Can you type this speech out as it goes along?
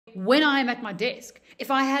when I'm at my desk, if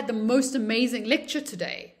I had the most amazing lecture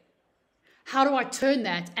today, how do I turn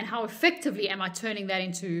that, and how effectively am I turning that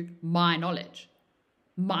into my knowledge,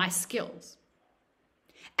 my skills?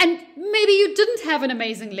 And maybe you didn't have an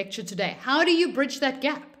amazing lecture today. How do you bridge that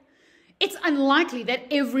gap? It's unlikely that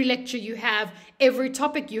every lecture you have, every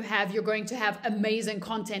topic you have, you're going to have amazing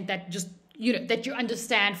content that just, that you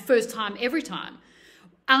understand first time, every time.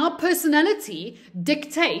 Our personality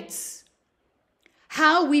dictates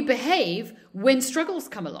how we behave when struggles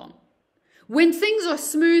come along. When things are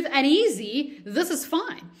smooth and easy, this is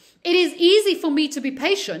fine. It is easy for me to be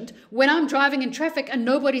patient when I'm driving in traffic and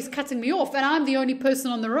nobody's cutting me off and I'm the only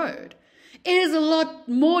person on the road. It is a lot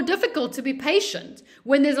more difficult to be patient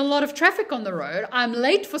when there's a lot of traffic on the road, I'm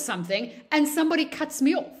late for something, and somebody cuts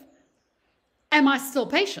me off. Am I still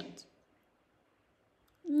patient?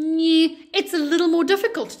 It's a little more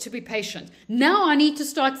difficult to be patient. Now I need to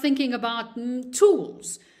start thinking about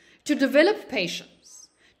tools to develop patience,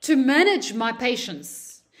 to manage my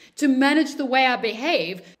patience, to manage the way I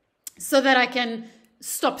behave so that I can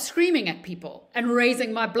stop screaming at people and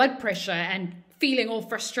raising my blood pressure and feeling all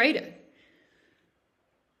frustrated.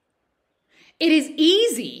 It is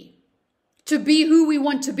easy to be who we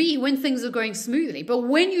want to be when things are going smoothly. But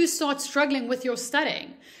when you start struggling with your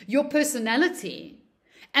studying, your personality,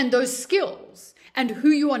 and those skills, and who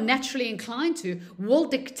you are naturally inclined to will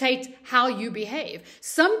dictate how you behave.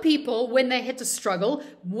 Some people, when they hit a struggle,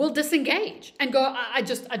 will disengage and go, I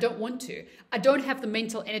don't want to. I don't have the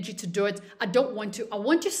mental energy to do it. I don't want to. I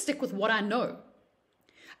want to stick with what I know.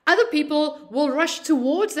 Other people will rush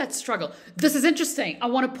towards that struggle. This is interesting. I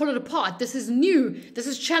want to pull it apart. This is new. This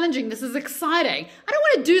is challenging. This is exciting. I don't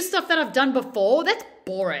want to do stuff that I've done before. That's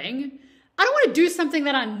boring. I don't want to do something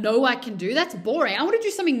that I know I can do. That's boring. I want to do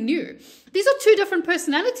something new. These are two different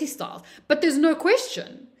personality styles, but there's no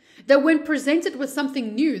question that when presented with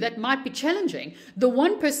something new that might be challenging, the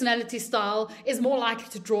one personality style is more likely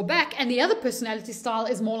to draw back and the other personality style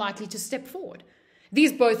is more likely to step forward.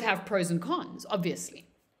 These both have pros and cons, obviously.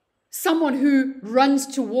 Someone who runs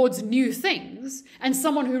towards new things and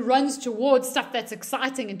someone who runs towards stuff that's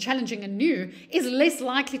exciting and challenging and new is less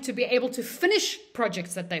likely to be able to finish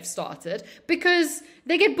projects that they've started because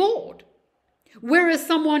they get bored. Whereas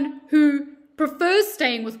someone who prefers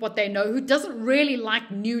staying with what they know, who doesn't really like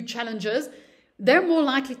new challenges, they're more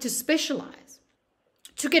likely to specialize,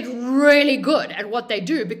 to get really good at what they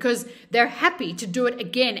do because they're happy to do it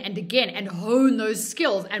again and again and hone those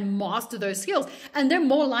skills and master those skills. And they're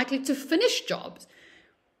more likely to finish jobs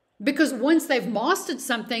because once they've mastered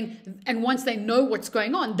something and once they know what's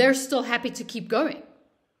going on, they're still happy to keep going.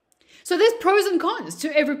 So there's pros and cons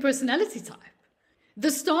to every personality type.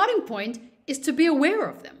 The starting point is to be aware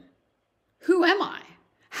of them. Who am I?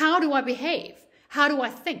 How do I behave? How do I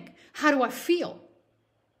think? How do I feel?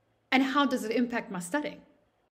 And how does it impact my studying?